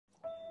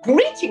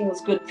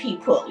Greetings, good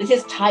people. It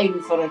is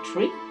time for a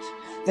treat.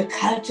 The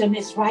curtain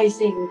is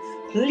rising.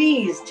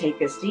 Please take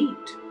a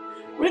seat.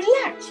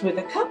 Relax with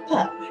a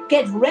cuppa.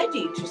 Get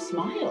ready to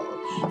smile,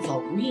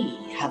 for we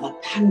have a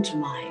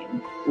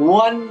pantomime,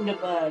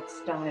 Wonderbird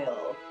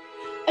style.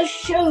 A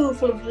show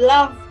full of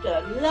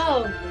laughter,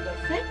 love and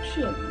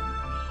affection,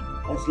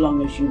 as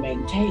long as you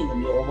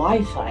maintain your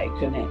Wi-Fi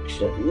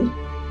connection.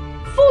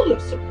 Full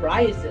of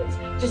surprises,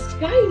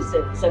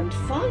 disguises and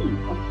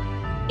fun.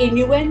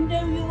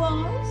 Innuendo, you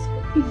ask?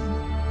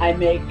 I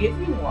may give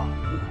you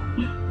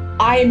one.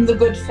 I'm the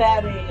good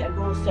fairy and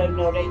also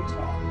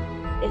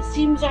narrator. It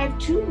seems I've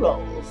two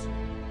roles.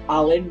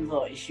 I'll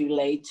invoice you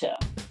later.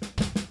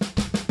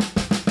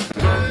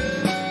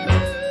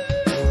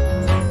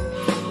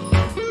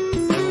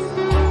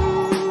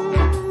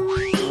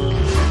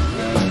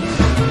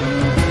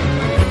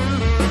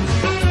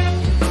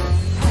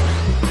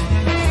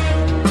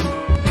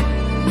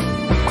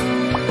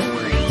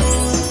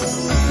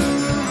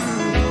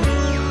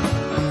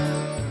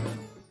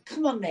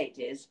 Come on,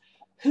 ladies.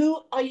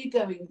 Who are you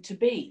going to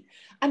be?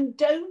 And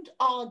don't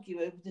argue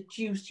over the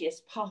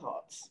juiciest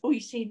parts. Oh, you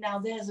see, now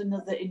there's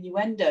another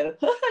innuendo,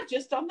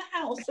 just on the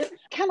house.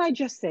 Can I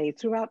just say,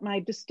 throughout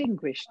my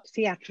distinguished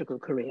theatrical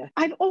career,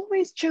 I've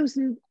always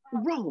chosen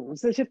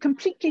roles that have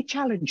completely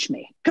challenged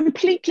me,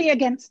 completely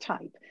against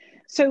type.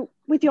 So,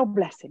 with your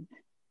blessing,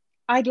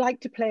 I'd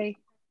like to play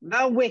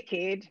the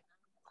wicked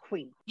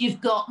queen. You've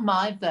got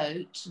my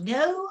vote.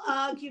 No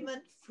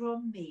argument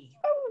from me.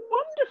 Oh,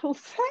 wonderful,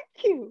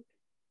 thank you.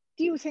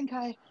 Do you think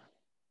I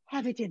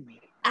have it in me?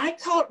 I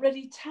can't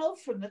really tell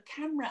from the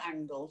camera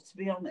angle, to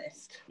be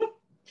honest.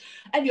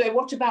 Anyway,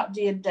 what about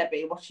Dee and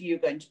Debbie? What are you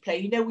going to play?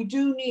 You know, we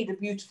do need a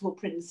beautiful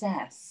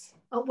princess.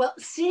 Oh, well,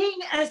 seeing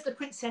as the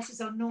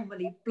princesses are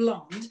normally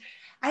blonde,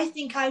 I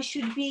think I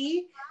should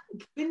be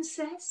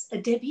Princess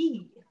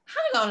Debbie.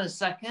 Hang on a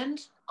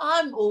second.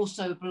 I'm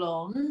also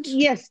blonde.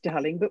 Yes,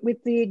 darling, but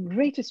with the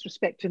greatest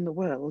respect in the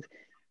world,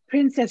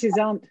 princesses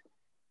aren't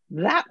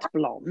that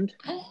blonde.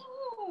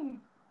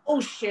 Oh,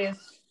 she's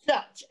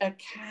such a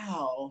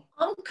cow.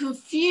 I'm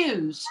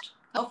confused.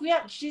 Have we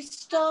actually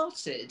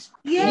started?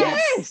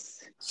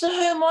 Yes. So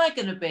who am I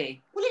going to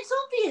be? Well, it's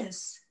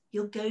obvious.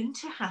 You're going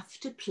to have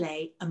to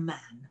play a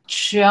man.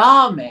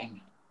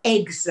 Charming.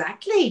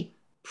 Exactly.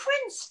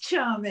 Prince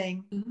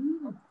Charming.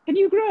 Ooh. Can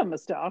you grow a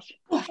moustache?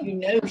 Well, you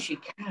know she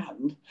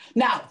can.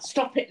 Now,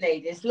 stop it,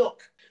 ladies.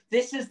 Look,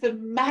 this is the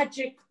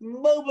magic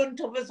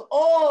moment of us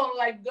all.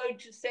 I'm going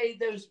to say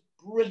those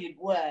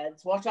brilliant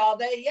words. What are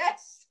they?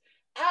 Yes.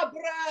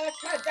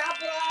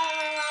 Abracadabra!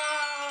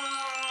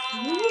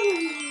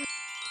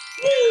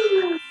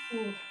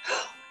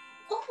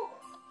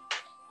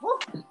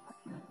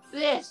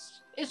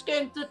 This is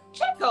going to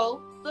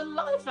tickle the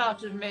life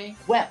out of me.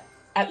 Well,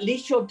 at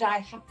least you'll die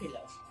happy,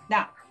 love.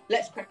 Now,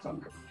 let's crack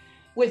on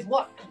with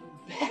what can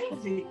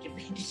barely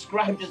be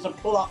described as a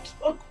plot.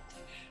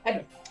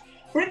 Anyway,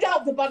 bring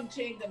out the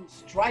bunting and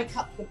strike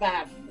up the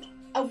band.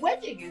 A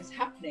wedding is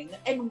happening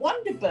in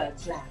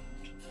Wonderbirds land.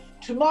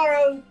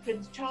 Tomorrow,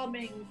 Prince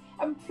Charming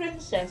and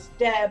Princess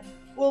Deb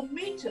will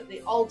meet at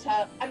the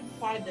altar and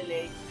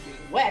finally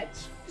be wed.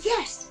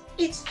 Yes,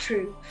 it's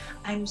true.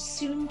 I'm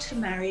soon to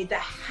marry the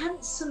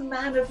handsome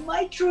man of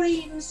my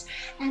dreams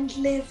and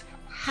live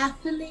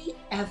happily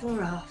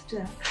ever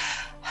after.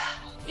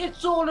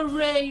 It's all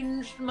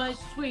arranged, my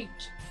sweet.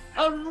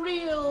 A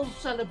real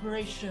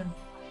celebration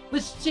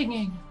with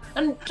singing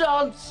and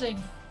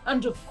dancing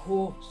and, of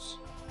course,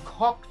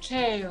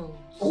 cocktails.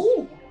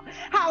 Oh,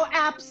 How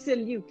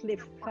absolutely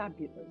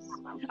fabulous.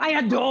 I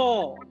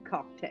adore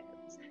cocktails.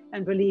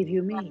 And believe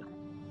you me,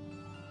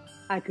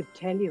 I could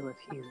tell you a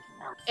few.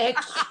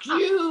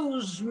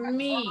 Excuse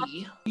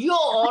me,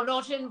 you're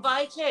not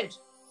invited.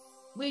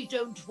 We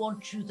don't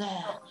want you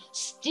there,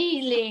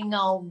 stealing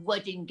our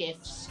wedding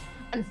gifts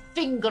and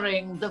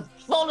fingering the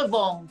vol au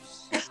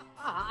vents.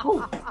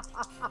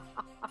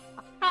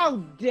 How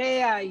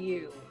dare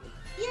you?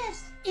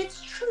 Yes,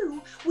 it's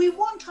true. We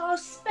want our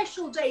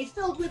special day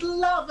filled with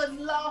love and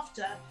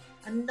laughter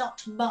and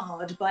not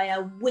marred by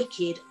a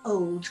wicked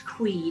old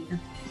queen.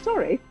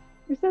 Sorry,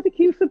 is that a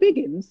cue for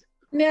Biggins?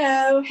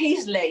 no,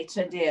 he's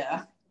later,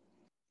 dear.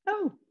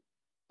 Oh,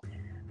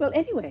 well,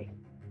 anyway,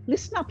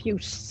 listen up, you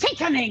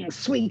sickening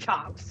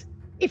sweethearts.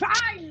 If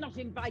I'm not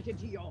invited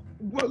to your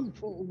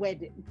woeful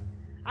wedding,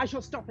 I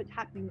shall stop it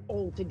happening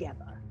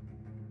altogether.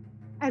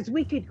 As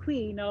wicked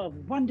queen of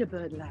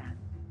Wonderbird land,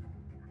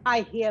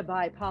 I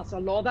hereby pass a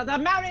law that the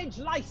marriage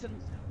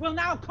license will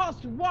now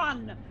cost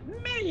 £1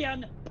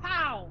 million.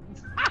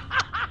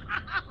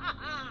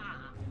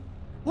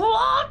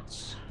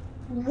 What?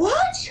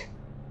 What?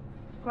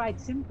 Quite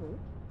simple.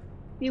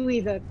 You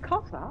either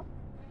cough up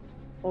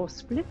or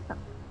split up.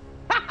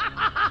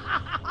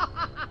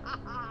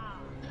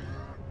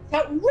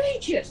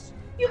 Outrageous!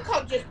 You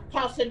can't just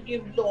pass a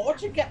new law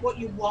to get what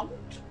you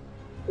want.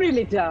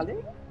 Really,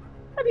 darling?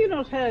 Have you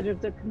not heard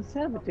of the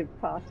Conservative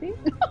Party?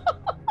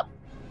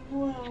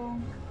 Well,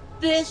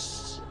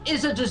 This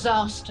is a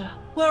disaster.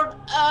 Where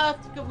on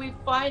earth can we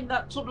find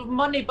that sort of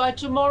money by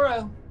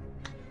tomorrow?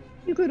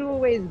 You could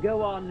always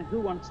go on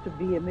Who Wants to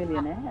Be a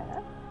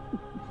Millionaire.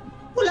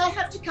 Will I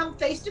have to come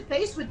face to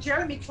face with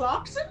Jeremy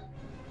Clarkson?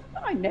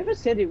 I never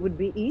said it would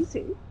be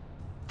easy.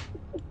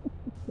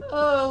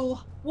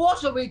 Oh,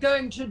 what are we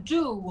going to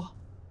do?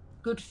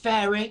 Good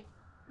fairy,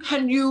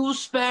 can you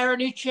spare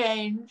any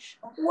change?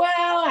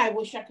 Well, I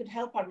wish I could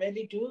help, I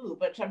really do.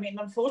 But I mean,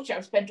 unfortunately,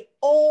 I've spent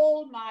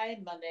all my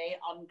money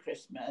on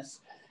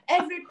Christmas.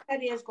 Every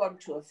penny has gone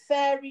to a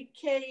fairy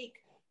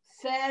cake,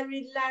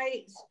 fairy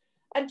lights,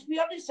 and to be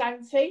honest,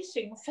 I'm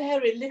facing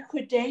fairy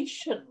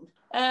liquidation.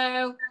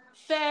 Oh,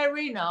 fair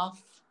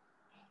enough.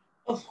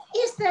 Oh,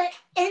 Is there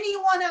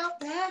anyone out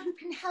there who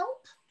can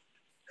help?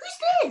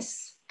 Who's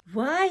this?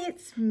 Why,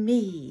 it's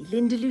me,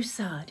 Linda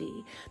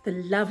Lusardi, the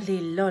lovely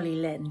lolly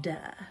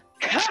lender.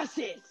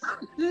 Curses!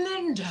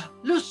 Linda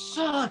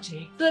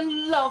Lusardi, the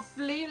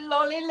lovely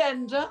lolly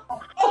lender.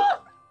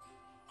 oh,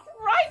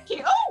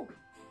 crikey! Oh,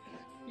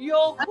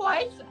 You're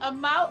quite a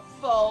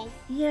mouthful.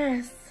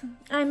 Yes,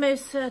 I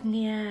most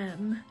certainly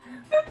am.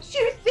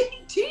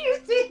 Do you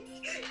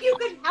think you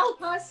can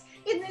help us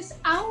in this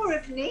hour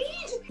of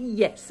need?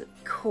 Yes, of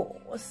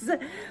course.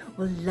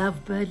 Well,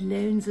 lovebird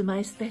loans are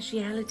my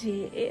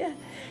speciality.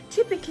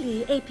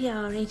 Typically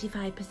APR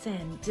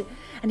 85%.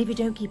 And if you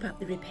don't keep up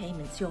the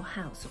repayments, your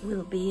house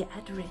will be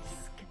at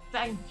risk.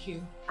 Thank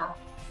you,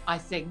 I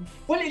think.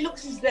 well, it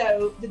looks as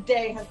though the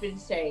day has been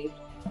saved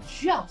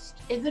just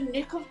in the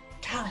nick of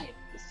time.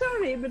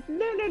 Sorry, but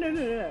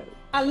no.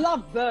 A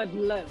lovebird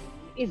loan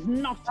is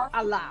not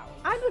allowed.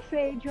 I'm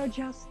afraid you're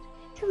just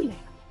too late.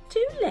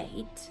 Too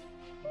late?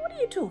 What are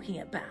you talking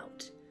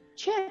about?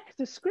 Check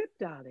the script,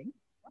 darling.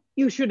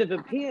 You should have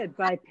appeared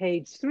by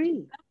page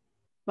 3.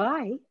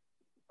 Bye.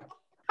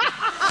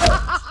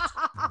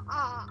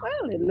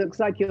 Well, it looks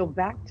like you're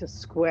back to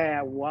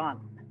square one.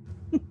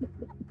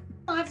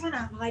 I've run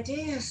out of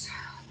ideas.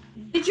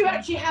 Did you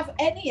actually have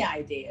any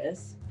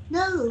ideas?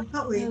 No,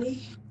 not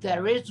really.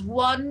 There is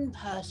one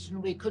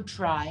person we could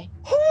try.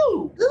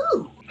 Who?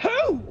 Ooh,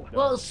 Who?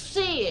 Well,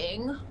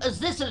 seeing as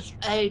this is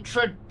a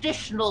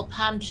traditional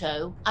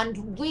panto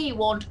and we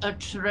want a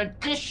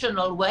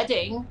traditional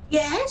wedding,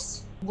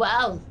 yes?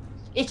 well,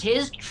 it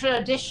is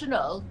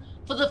traditional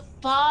for the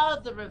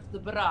father of the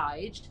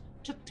bride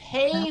to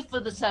pay for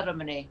the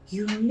ceremony.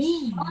 You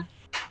mean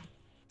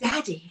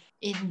Daddy?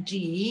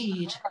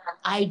 Indeed,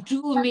 I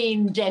do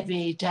mean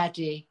Debbie,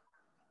 Daddy.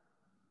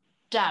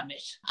 Damn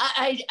it.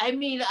 I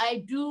mean,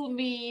 I do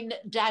mean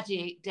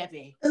Daddy,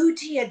 Debbie. Oh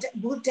dear,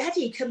 well,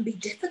 Daddy can be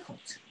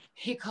difficult.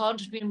 He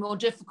can't be more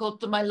difficult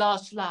than my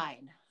last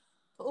line.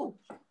 Oh,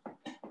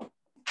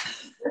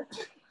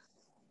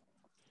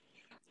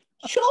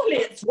 Surely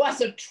it's worth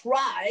a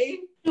try.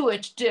 do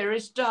it,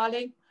 dearest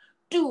darling.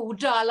 Do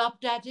dial up,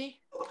 Daddy.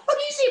 What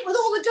is it with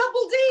all the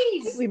double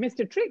Ds? We missed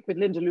a trick with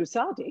Linda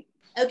Lusardi.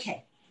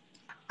 Okay,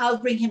 I'll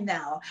bring him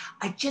now.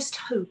 I just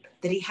hope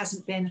that he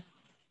hasn't been...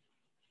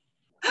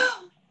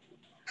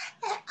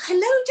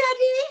 Hello,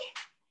 Daddy.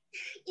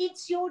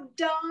 It's your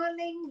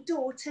darling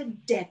daughter,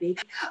 Debbie.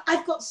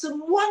 I've got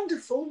some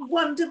wonderful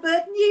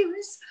Wonderbird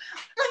news.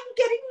 I'm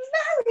getting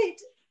married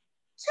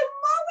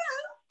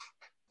tomorrow.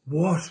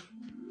 What?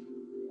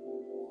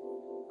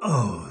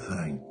 Oh,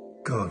 thank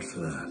God for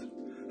that.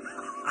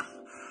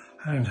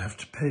 I don't have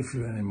to pay for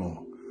you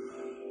anymore.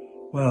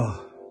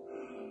 Well,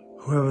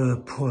 whoever the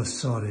poor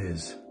sod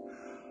is,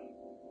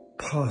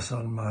 pass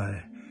on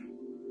my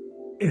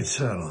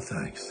eternal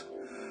thanks.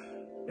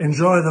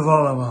 Enjoy the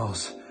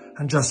volleybals,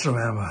 and just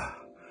remember,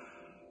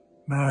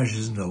 marriage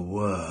isn't a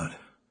word,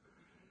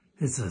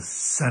 it's a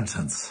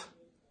sentence.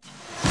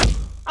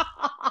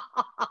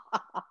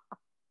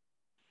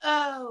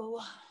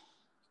 Oh,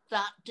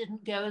 that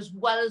didn't go as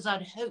well as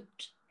I'd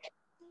hoped.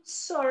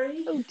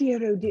 Sorry. Oh dear,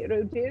 oh dear,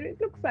 oh dear.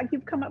 It looks like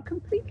you've come up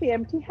completely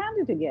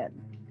empty-handed again.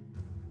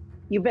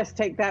 You best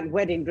take that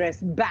wedding dress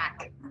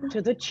back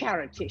to the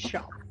charity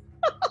shop.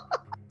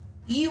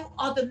 You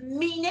are the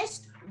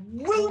meanest,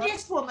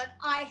 rudest woman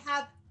I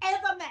have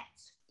ever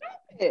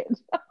met.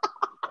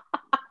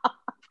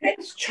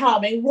 Prince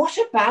Charming, what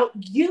about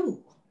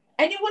you?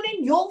 Anyone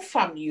in your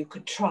family you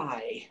could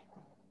try?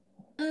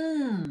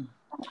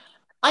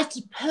 I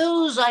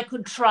suppose I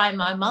could try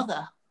my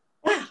mother.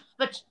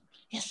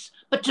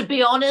 But to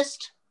be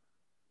honest,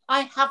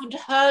 I haven't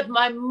heard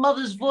my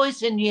mother's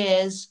voice in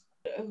years.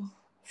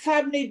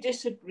 Family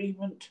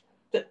disagreement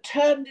that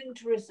turned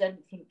into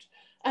resentment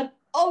and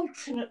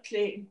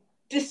ultimately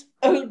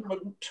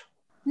disownment.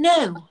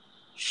 No,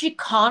 she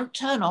can't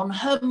turn on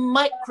her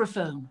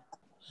microphone.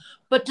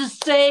 But to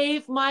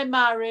save my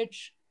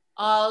marriage,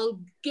 I'll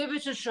give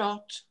it a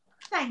shot.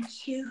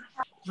 Thank you.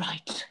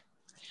 Right.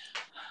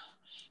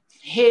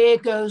 Here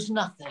goes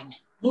nothing.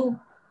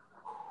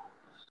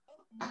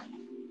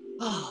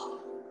 Oh,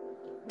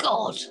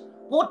 God,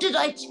 what did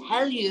I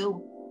tell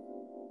you?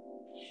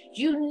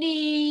 You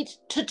need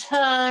to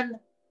turn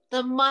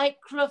the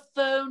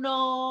microphone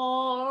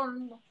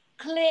on.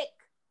 Click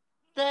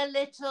the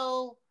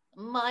little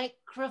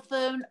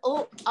microphone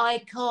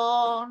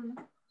icon.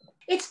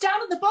 It's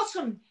down at the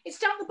bottom. It's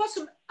down at the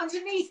bottom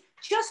underneath,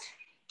 just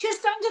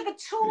under the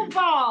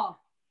toolbar.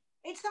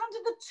 It's under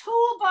the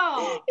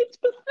toolbar. It's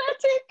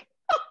pathetic.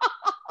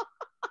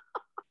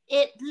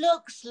 It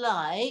looks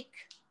like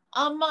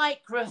a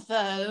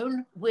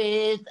microphone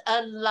with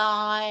a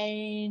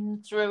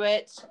line through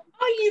it.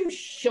 Are you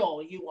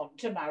sure you want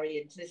to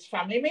marry into this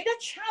family? I mean, a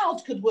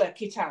child could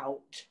work it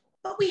out.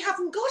 But we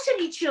haven't got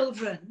any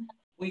children.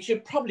 We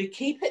should probably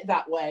keep it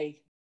that way.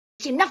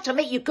 It's enough to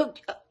make you cook.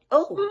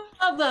 Oh.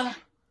 Mother,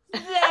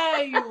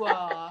 there you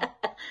are.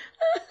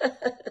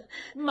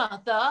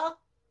 Mother,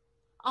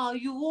 are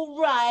you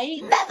all right?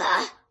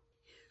 Mother!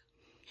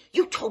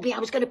 You told me I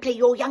was going to play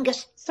your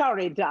youngest.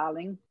 Sorry,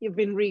 darling. You've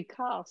been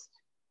recast.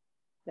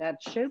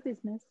 That's show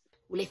business.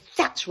 Well, if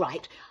that's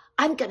right,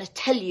 I'm going to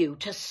tell you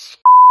to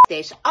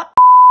this up.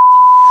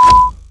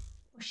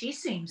 Well, she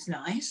seems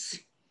nice.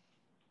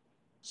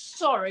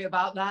 Sorry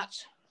about that.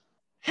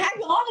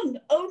 Hang on.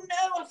 Oh,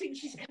 no, I think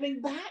she's coming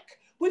back.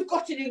 We've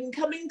got an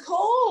incoming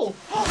call.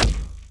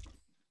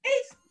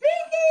 It's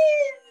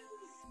Biggins!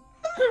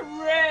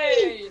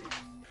 Hooray!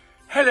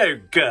 Hello,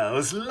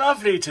 girls.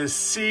 Lovely to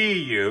see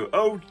you.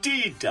 Oh,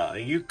 dear,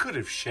 darling, you could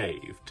have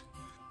shaved.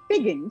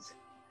 Biggins,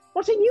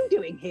 what are you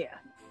doing here?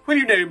 Well,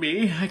 you know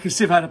me. I can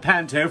sieve out a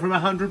panto from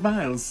 100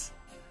 miles.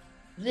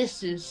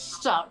 This is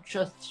such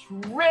a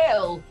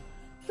thrill.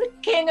 The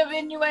king of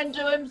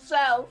innuendo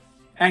himself.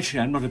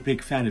 Actually, I'm not a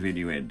big fan of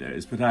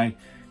innuendos, but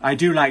I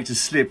do like to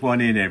slip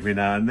one in every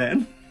now and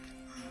then.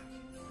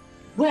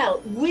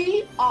 Well,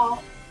 we are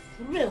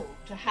thrilled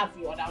to have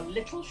you on our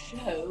little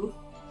show.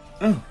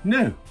 Oh,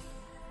 no.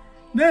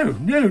 No.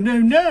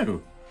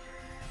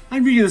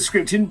 I'm reading the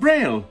script in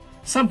Braille.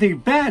 Something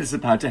bad is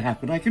about to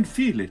happen. I can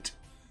feel it.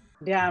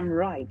 Damn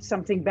right,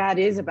 something bad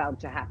is about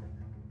to happen.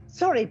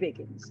 Sorry,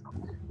 Biggins,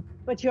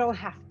 but you'll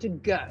have to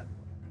go.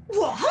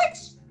 What?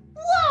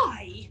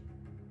 Why?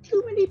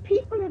 Too many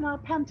people in our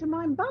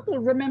pantomime bubble.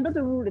 Remember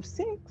the rule of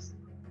 6?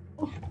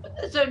 But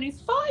there's only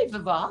 5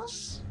 of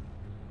us.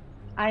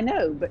 I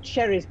know, but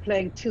Sherry's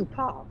playing 2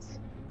 parts.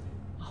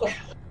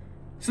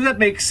 So that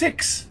makes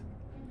 6.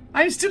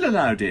 I'm still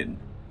allowed in.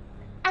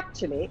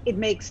 Actually, it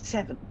makes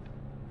 7.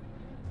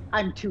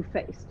 I'm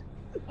two-faced.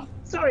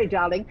 Sorry,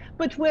 darling,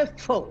 but we're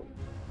full.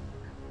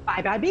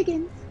 Bye-bye,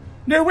 Biggins.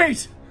 No,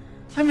 wait.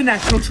 I'm a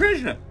national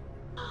treasure.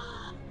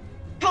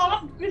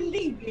 Can't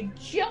believe you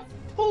just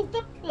pulled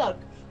the plug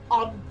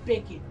on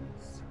Biggins.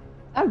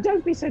 Oh,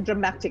 don't be so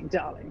dramatic,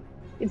 darling.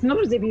 It's not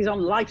as if he's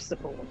on life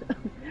support.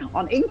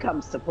 On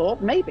income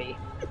support, maybe.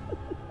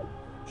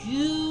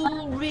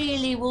 You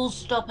really will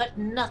stop at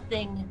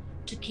nothing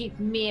to keep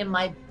me and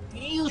my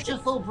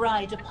beautiful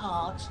bride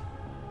apart.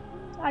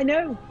 I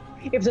know.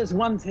 If there's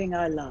one thing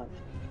I love,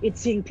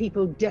 it's seeing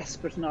people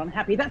desperate and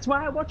unhappy. That's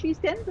why I watch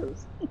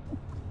EastEnders.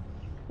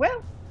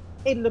 Well,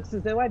 it looks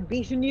as though I've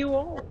beaten you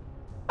all.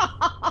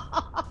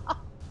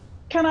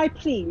 Can I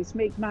please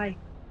make my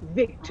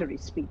victory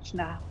speech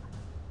now?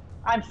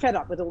 I'm fed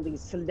up with all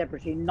these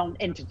celebrity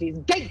non-entities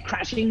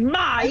gate-crashing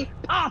my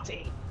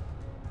party.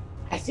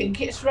 I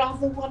think it's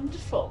rather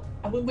wonderful.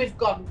 I mean, we've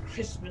gone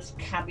Christmas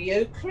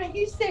cameo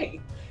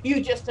crazy.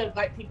 You just don't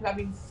like people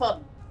having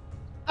fun.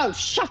 Oh,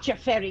 shut your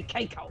fairy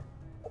cake hole.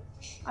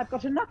 I've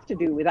got enough to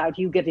do without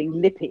you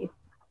getting lippy.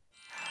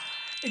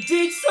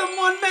 Did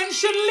someone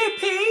mention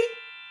Lippy?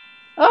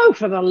 Oh,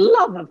 for the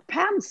love of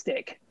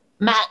Panstick.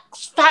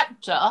 Max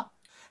Factor?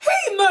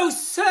 He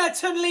most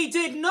certainly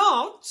did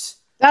not.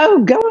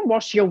 Oh, go and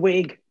wash your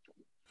wig.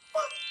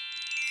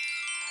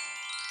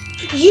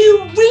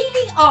 You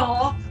really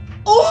are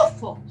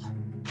awful.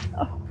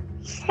 Oh,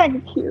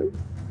 thank you.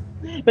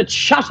 But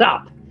shut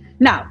up.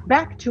 Now,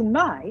 back to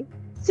my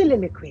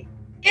soliloquy.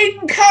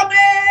 Incoming!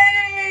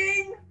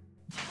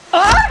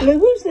 Ah!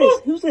 Who's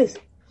this? Who's this?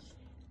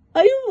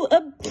 Are you,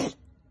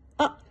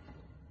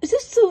 is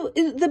this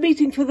the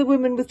meeting for the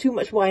women with too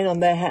much wine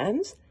on their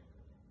hands?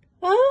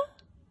 Huh?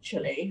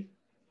 Actually,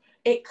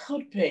 it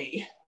could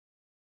be.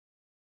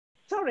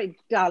 Sorry,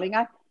 darling,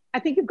 I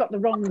think you've got the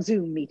wrong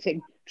Zoom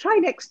meeting. Try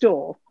next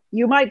door.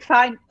 You might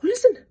find...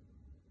 Listen,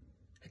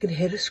 I can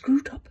hear a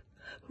screw top.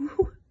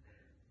 Ooh.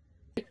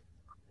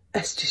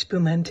 Esti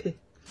spumante.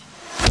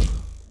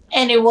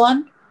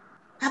 Anyone?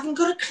 Haven't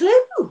got a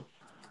clue.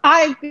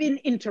 I've been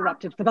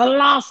interrupted for the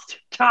last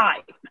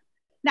time.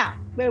 Now,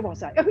 where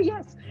was I? Oh,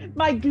 yes,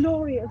 my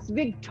glorious,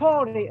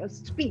 victorious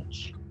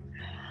speech.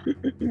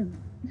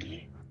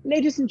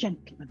 Ladies and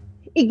gentlemen,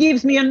 it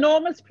gives me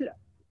enormous pleasure.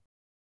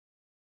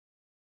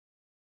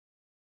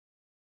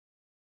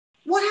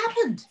 What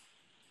happened?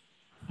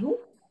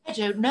 I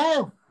don't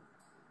know.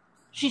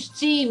 She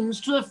seems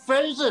to have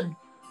frozen.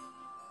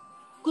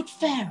 Good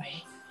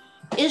fairy,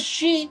 is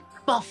she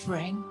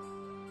buffering?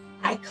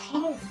 I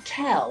can't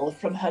tell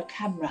from her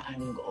camera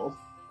angle.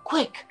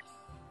 Quick,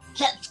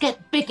 let's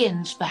get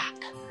Biggins back.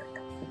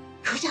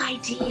 Good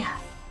idea.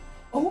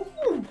 Oh,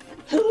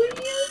 who are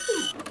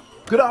you?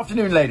 Good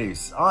afternoon,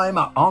 ladies. I'm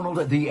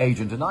Arnold the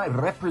Agent, and I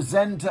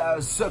represent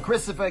Sir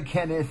Christopher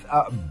Kenneth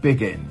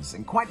Biggins.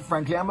 And quite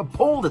frankly, I'm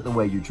appalled at the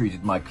way you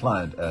treated my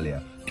client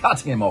earlier,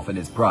 cutting him off in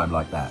his prime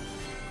like that.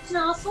 It's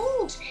not our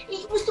fault.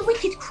 It was the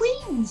Wicked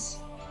Queen's.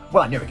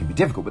 Well, I know it can be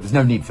difficult, but there's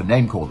no need for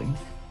name-calling.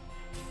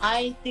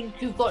 I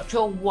think you've got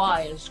your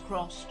wires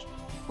crossed.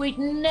 We'd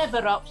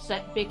never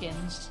upset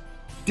Biggins.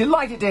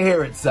 Delighted to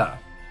hear it, sir.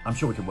 I'm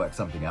sure we can work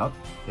something out,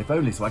 if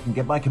only so I can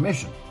get my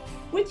commission.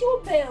 With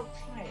your male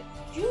clients,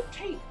 do you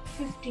take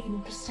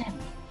 15%?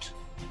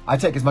 I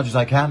take as much as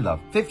I can, love.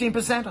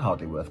 15%?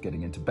 Hardly worth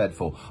getting into bed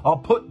for. I'll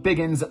put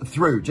Biggins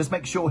through. Just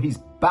make sure he's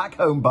back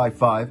home by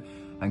 5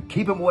 and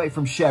keep him away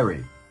from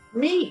Sherry.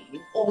 Me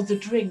or the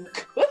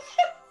drink?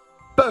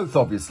 Both,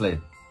 obviously.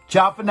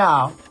 Ciao for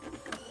now.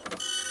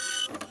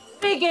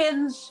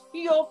 Biggins,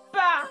 you're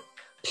back.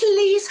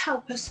 Please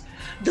help us.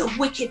 The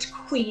wicked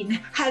queen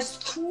has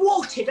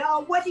thwarted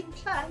our wedding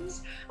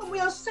plans and we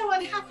are so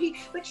unhappy,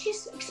 but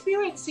she's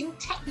experiencing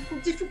technical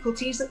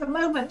difficulties at the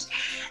moment.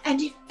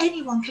 And if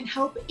anyone can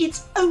help,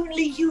 it's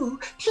only you.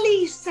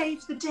 Please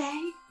save the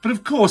day. But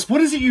of course,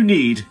 what is it you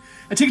need?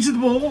 A ticket to the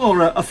ball,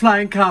 or a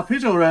flying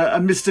carpet, or a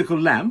mystical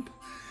lamp?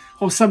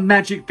 Or some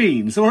magic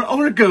beans,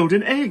 or a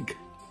golden egg?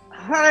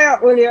 Hurry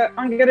up, will you?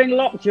 I'm getting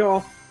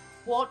lockjaw.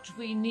 What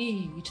we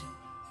need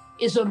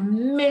is £1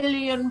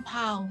 million.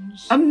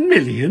 £1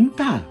 million?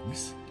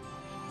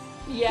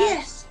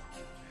 Yes.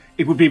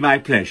 It would be my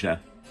pleasure.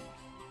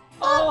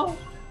 Oh,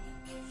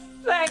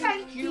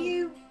 thank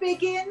you,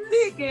 Biggins.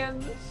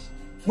 Biggins.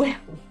 Well,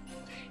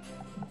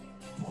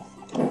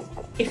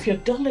 if you're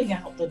doling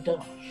out the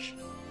dosh,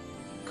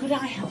 could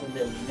I have £1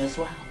 million as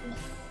well?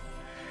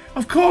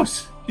 Of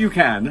course, you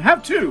can.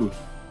 Have 2.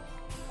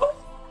 Oh.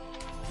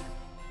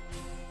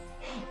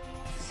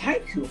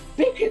 Thank you,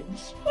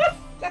 Biggins.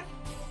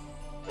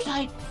 But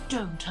I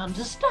don't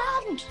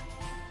understand.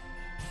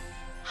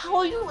 How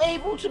are you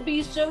able to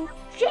be so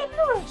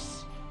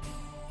generous?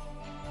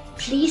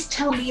 Please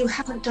tell me you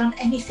haven't done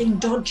anything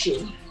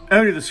dodgy.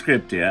 Only the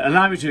script, dear.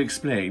 Allow me to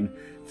explain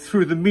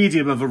through the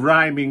medium of a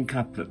rhyming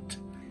couplet.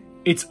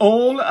 It's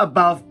all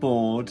above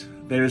board.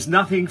 There is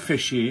nothing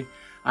fishy.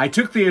 I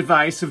took the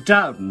advice of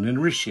Dowden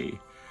and Rishi.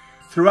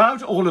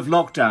 Throughout all of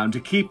lockdown, to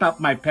keep up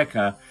my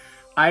pecker,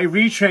 I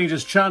retrained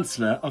as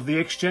Chancellor of the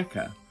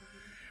Exchequer.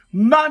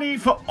 Money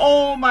for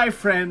all my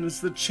friends.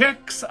 The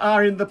checks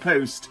are in the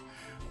post.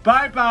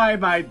 Bye-bye,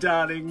 my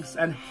darlings,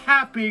 and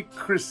happy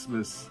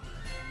Christmas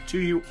to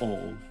you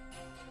all.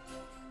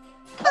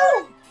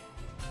 Oh!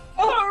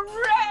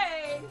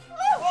 Hooray!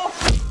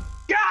 Oh!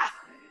 Gah!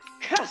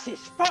 Curse is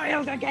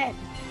spoiled again.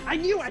 I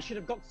knew I should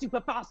have got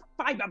super fast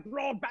fibre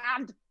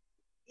broadband.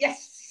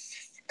 Yes.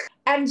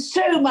 And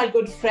so, my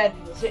good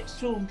friends, it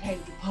soon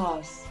came to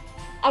pass.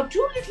 Our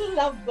 2 little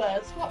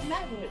lovebirds got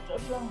married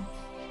at last.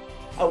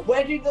 A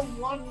wedding of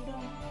wonder,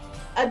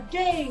 a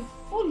day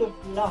full of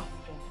laughter,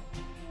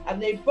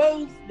 and they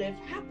both lived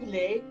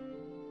happily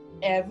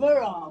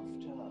ever after.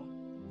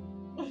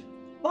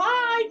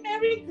 Bye,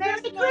 Merry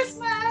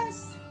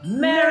Christmas!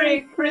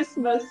 Merry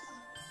Christmas! Merry Christmas!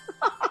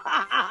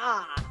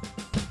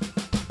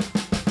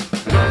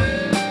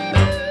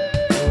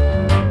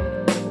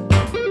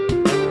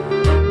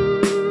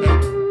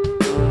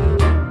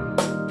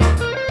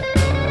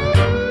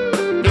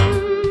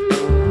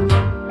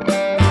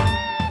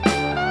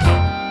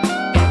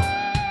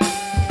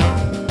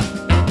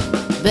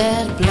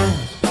 Bad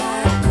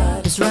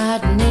blood is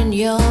riding in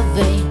your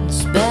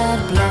veins. Bad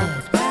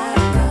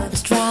blood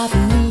is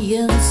driving me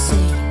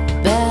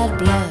insane. Bad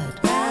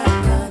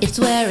blood, it's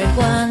where it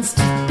wants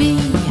to be.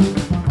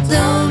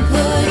 Don't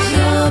put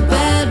your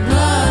bad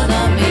blood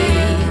on me.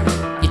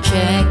 You're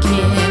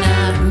checking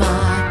out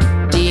my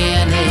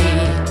DNA.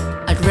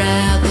 I'd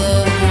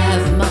rather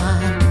have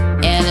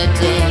mine any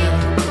day.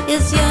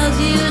 It's yours,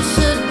 you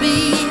should be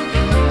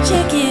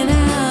checking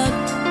out.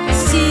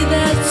 See,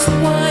 that's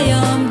why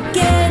I'm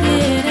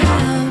getting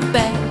out.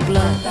 Bad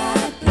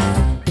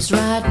blood is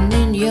riding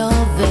in your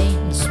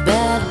veins.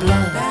 Bad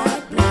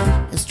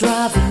blood is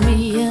driving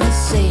me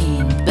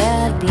insane.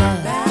 Bad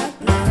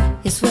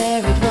blood is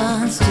where it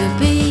wants to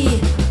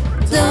be.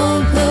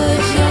 Don't put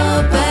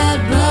your bad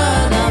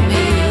blood on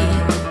me.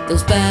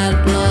 Those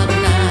bad blood